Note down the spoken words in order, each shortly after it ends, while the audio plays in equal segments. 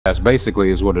That's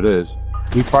basically is what it is.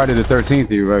 He Friday the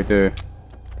 13th you right there.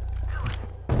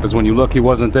 Because when you look, he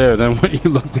wasn't there. Then when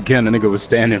you looked again, the nigga was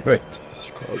standing right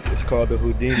there. It's called the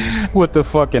Houdini. With the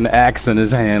fucking axe in his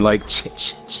hand, like.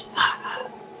 It's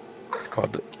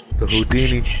called the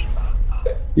Houdini.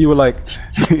 You were like,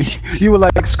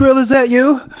 Skrill, is that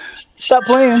you? Stop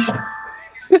playing.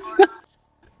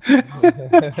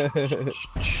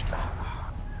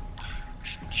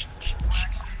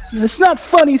 It's not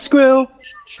funny, Skrill.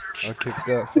 I kicked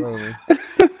that finally.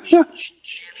 Look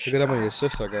at how many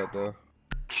assists I got though.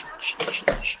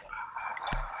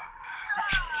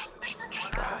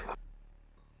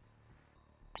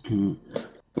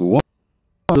 What's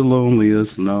the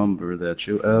loneliest number that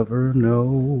you ever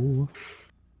know?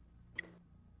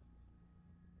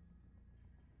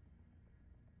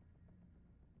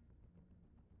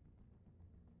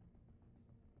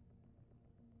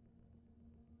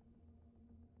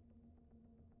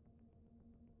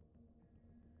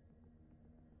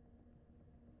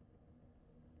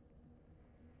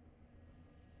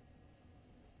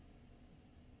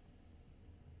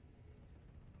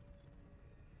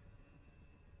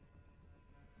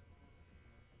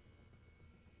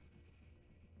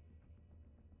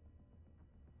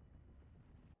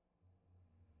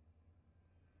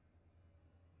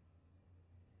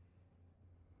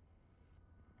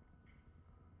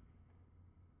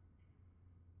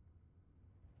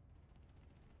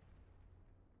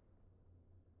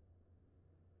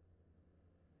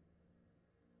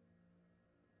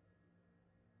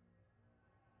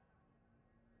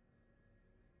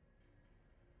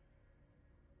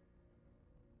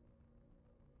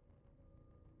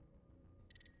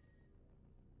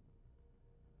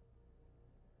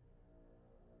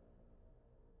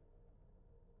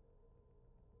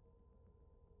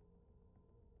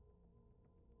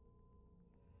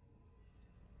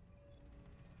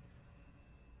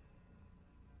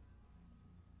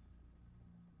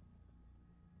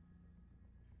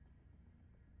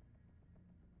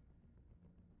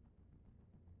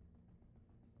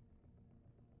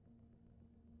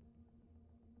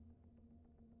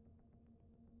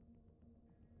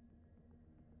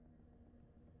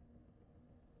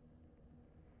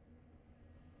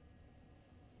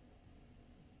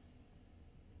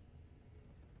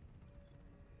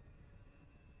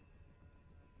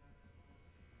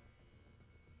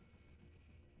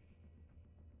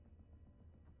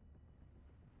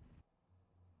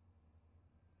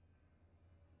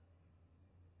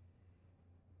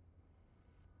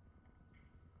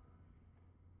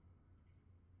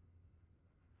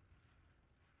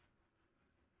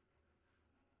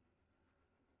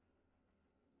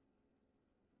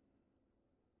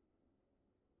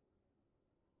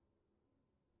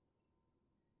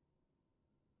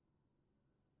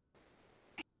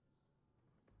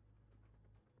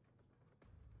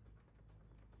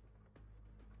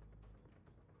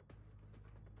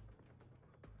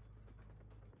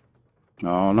 I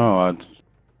don't know. I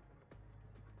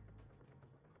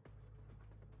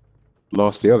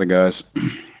lost the other guys.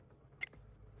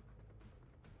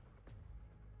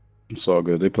 It's all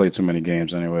good. They played too many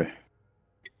games anyway.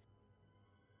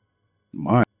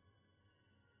 Mine.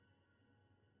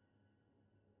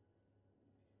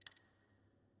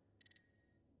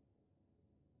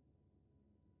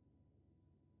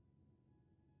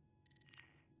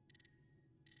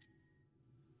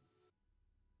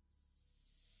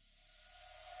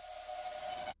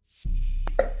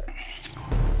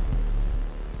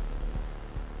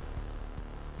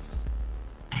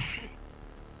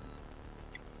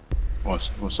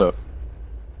 What's up?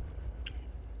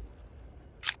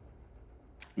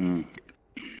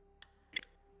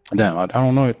 Damn, I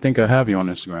don't know. I think I have you on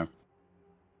Instagram.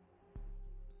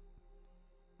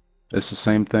 It's the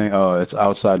same thing. It's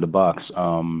outside the box.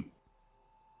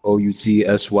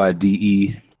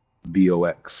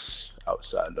 OUTSYDEBOX.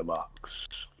 Outside the box.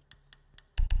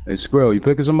 Hey, Skrill, you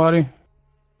picking somebody?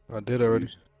 I did already.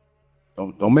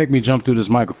 Don't make me jump through this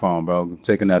microphone, bro. I'm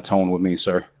taking that tone with me,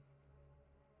 sir.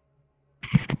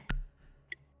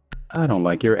 I don't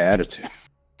like your attitude.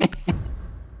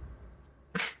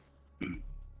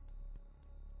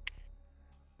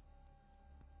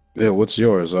 Yeah, what's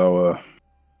yours?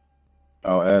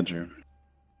 I'll add you.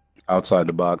 Outside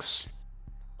the box.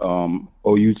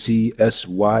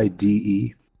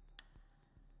 OUTSYDEBOX.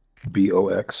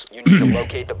 You need to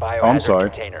locate the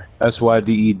biohazard container.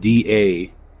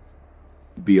 SYDEDABOX.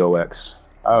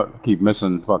 I keep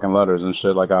missing fucking letters and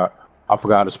shit. Like I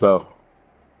forgot how to spell.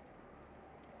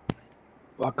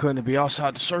 Why couldn't it be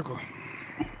outside the circle?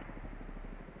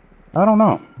 I don't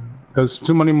know, because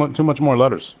too much more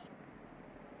letters.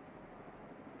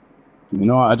 You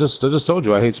know, I just told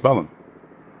you I hate spelling.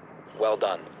 Well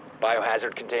done.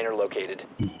 Biohazard container located.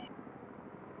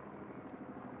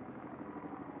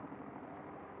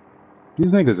 These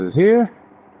niggas is here?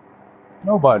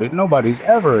 Nobody's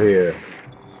ever here.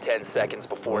 10 seconds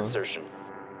before insertion.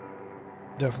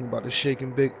 Definitely about to shake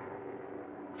and bake.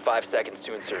 5 seconds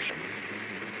to insertion.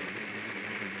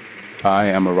 I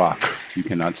am a rock. You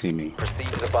cannot see me. Proceed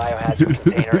to the biohazard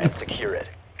container and secure it.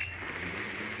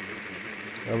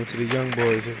 Over to the young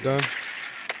boys. It's done.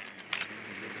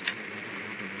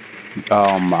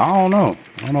 I don't know.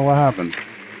 I don't know what happened.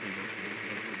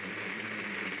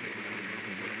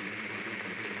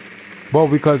 Well,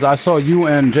 because I saw you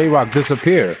and J-Rock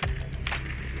disappear.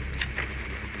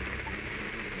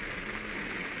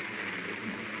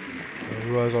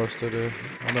 Who was all still there?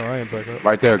 I know I ain't back up.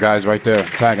 Right there, guys. Right there.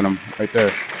 Tagging them. Right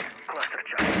there.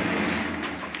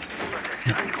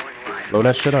 Blow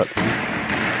that shit up.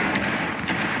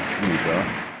 There you go.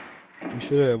 You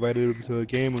should have invited him to a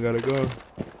game. We gotta go.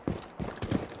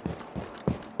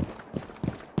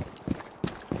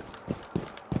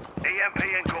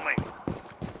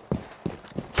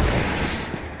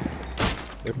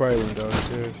 They probably went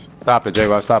downstairs. Stop it,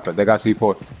 J-Rock. Stop it. They got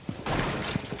C4.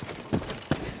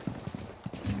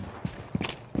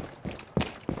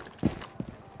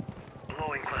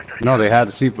 No, they had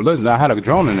the C4. Listen, I had a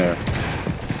drone in there.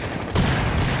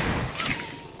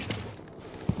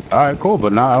 Alright, cool,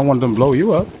 but now I want them to blow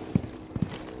you up.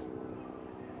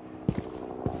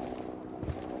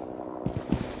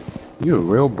 You're a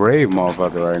real brave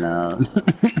motherfucker right now.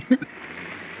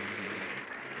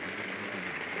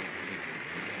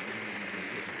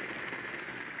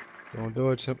 Don't do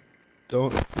it, Chip.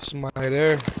 Don't. Somebody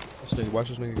there. Watch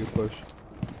this nigga get pushed.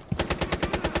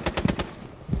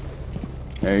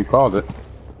 Yeah, you called it.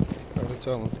 Try to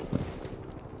tell him.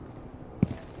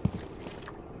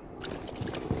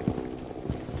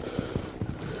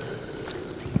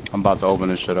 I'm about to open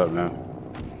this shit up now.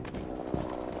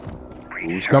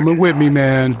 Who's coming with me,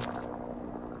 man?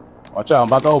 Watch out, I'm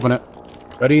about to open it.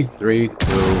 Ready? 3, 2,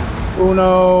 1.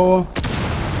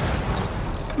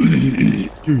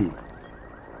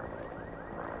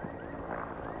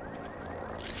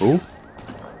 Who?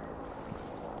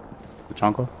 The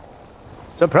Chonko?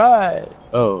 Surprise!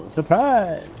 Oh,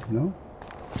 surprise! No?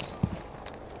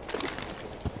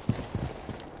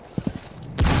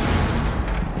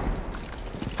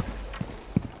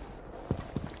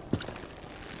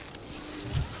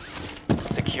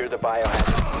 Secure the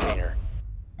biohazard container.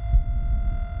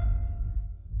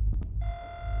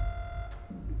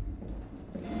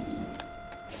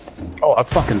 Oh, I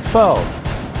fucking fell.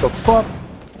 The fuck?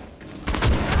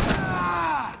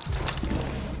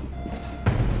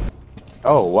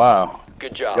 Oh wow.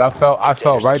 Good job. Yeah, I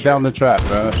fell right down the trap,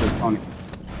 bro. That's just funny.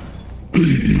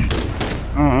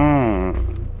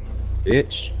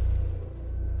 Bitch.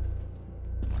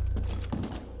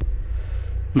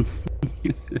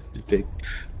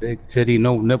 big titty,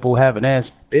 no nipple having ass,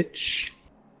 bitch.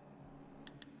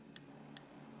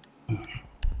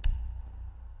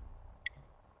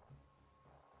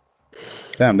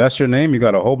 Damn, that's your name? You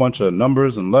got a whole bunch of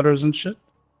numbers and letters and shit?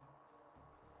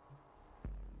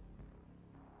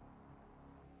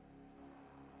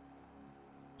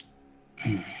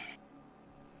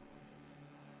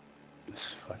 This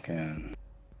fucking...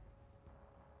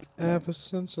 Ever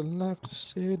since I left the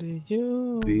city,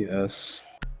 you... BS.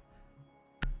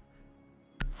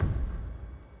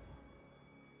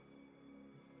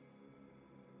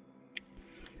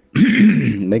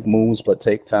 Make moves, but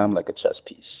take time like a chess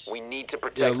piece. We need to Yeah,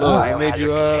 protect the look, I made biohazard you,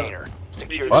 container.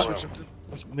 Secure What? the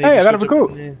room. Hey, I got a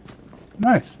recruit.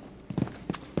 Nice.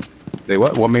 They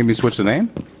what? What made me switch the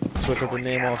name? Switch up the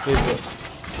name on Facebook.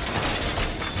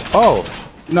 Oh,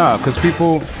 nah, because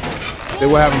people, they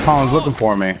were having problems looking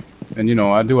for me. And, you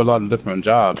know, I do a lot of different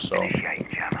jobs, so.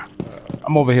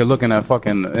 I'm over here looking at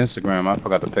fucking Instagram. I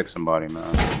forgot to pick somebody,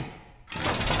 man.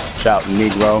 Shout,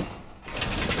 Negro.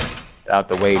 Out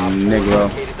the way, Negro.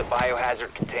 Located the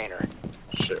biohazard container.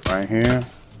 Shit, right here.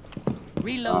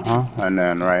 Reloading. And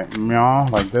then right, meow,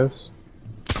 like this.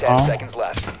 10 seconds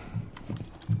left.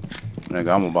 Nigga,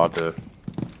 I'm about to...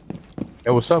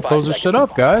 Hey, what's up? 5 Close this seconds. shit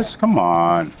up, guys. Come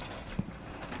on.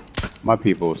 My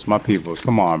peoples.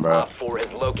 Come on, bro. Op 4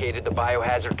 has located the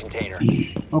biohazard container.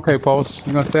 Okay, Pulse.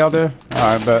 You gonna stay out there?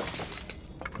 Alright, bet.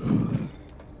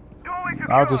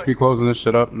 I'll just be closing this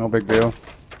shit up. No big deal.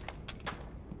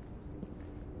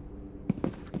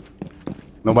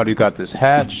 Nobody got this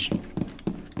hatch.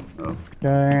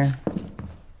 Okay.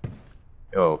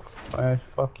 Yo,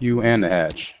 fuck you and the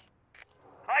hatch.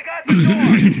 I got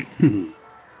the door.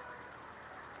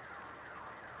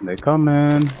 They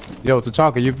coming. Yo,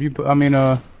 T'Chaka, I mean,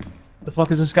 the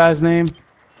fuck is this guy's name?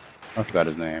 I forgot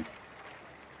his name.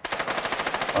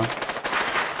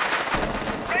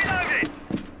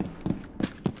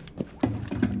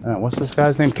 Huh? What's this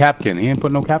guy's name? Capkin. He ain't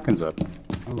put no Capkins up.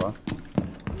 Oh well.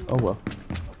 Oh well.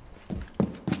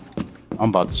 I'm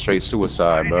about to straight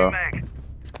suicide, bro.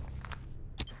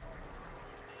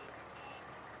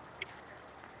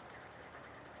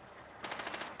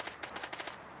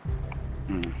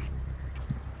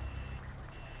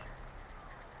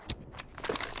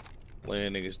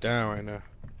 Laying niggas down right now.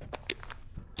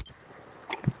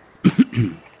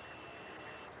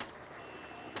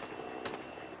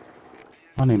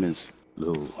 My name is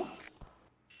Lou.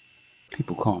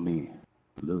 People call me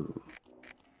Lou.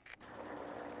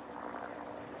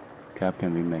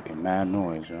 Captain be making mad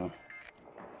noise, yo.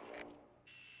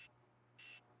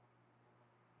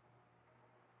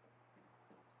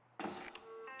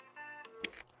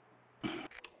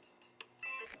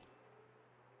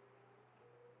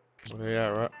 Where they at,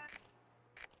 right?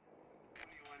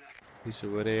 He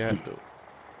said, where they at, though?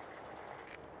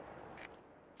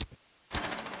 I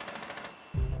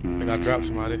think I dropped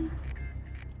somebody.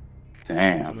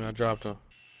 Damn. I mean, I dropped him.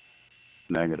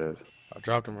 Negative. I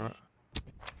dropped him, right?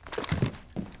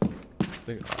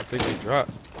 I think he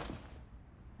dropped.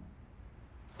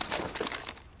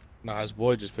 Nah, his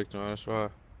boy just picked him up, that's why.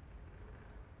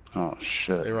 Oh,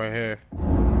 shit. They right here.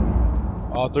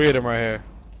 All three of them right here.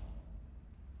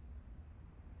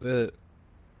 Good.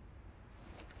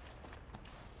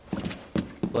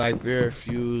 Black Bear,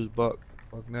 Fuse, Buck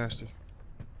Nasty.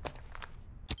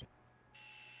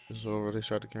 This is over, they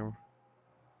shot the camera.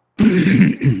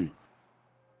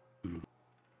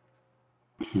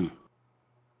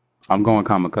 I'm going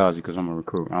kamikaze because I'm a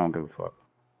recruit. I don't give a fuck.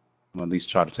 I'm gonna at least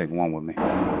try to take one with me.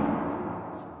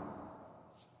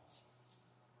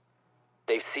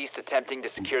 They've ceased attempting to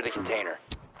secure the container.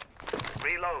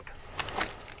 Reload.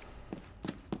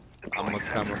 I'm a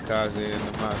kamikaze in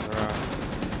the Maserati.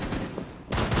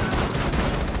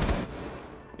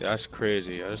 Yeah, that's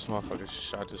crazy. Yeah, this motherfucker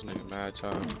shot this nigga mad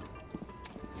time.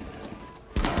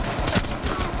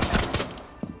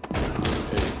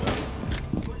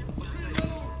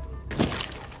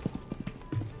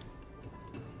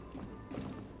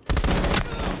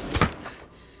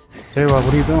 There you go. J-Rock,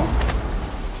 what are you doing?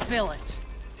 Spill it.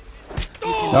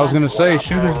 I was gonna say,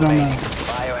 shooters don't know.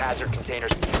 Biohazard container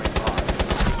securing pod.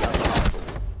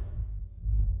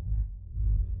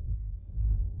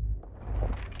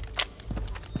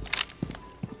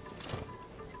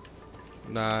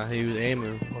 Nah, he was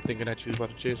aiming. I'm thinking that you was about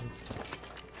to chase him.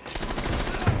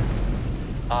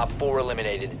 Op 4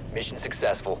 eliminated. Mission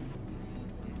successful.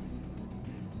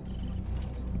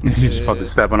 He's just fucking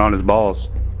stepping on his balls.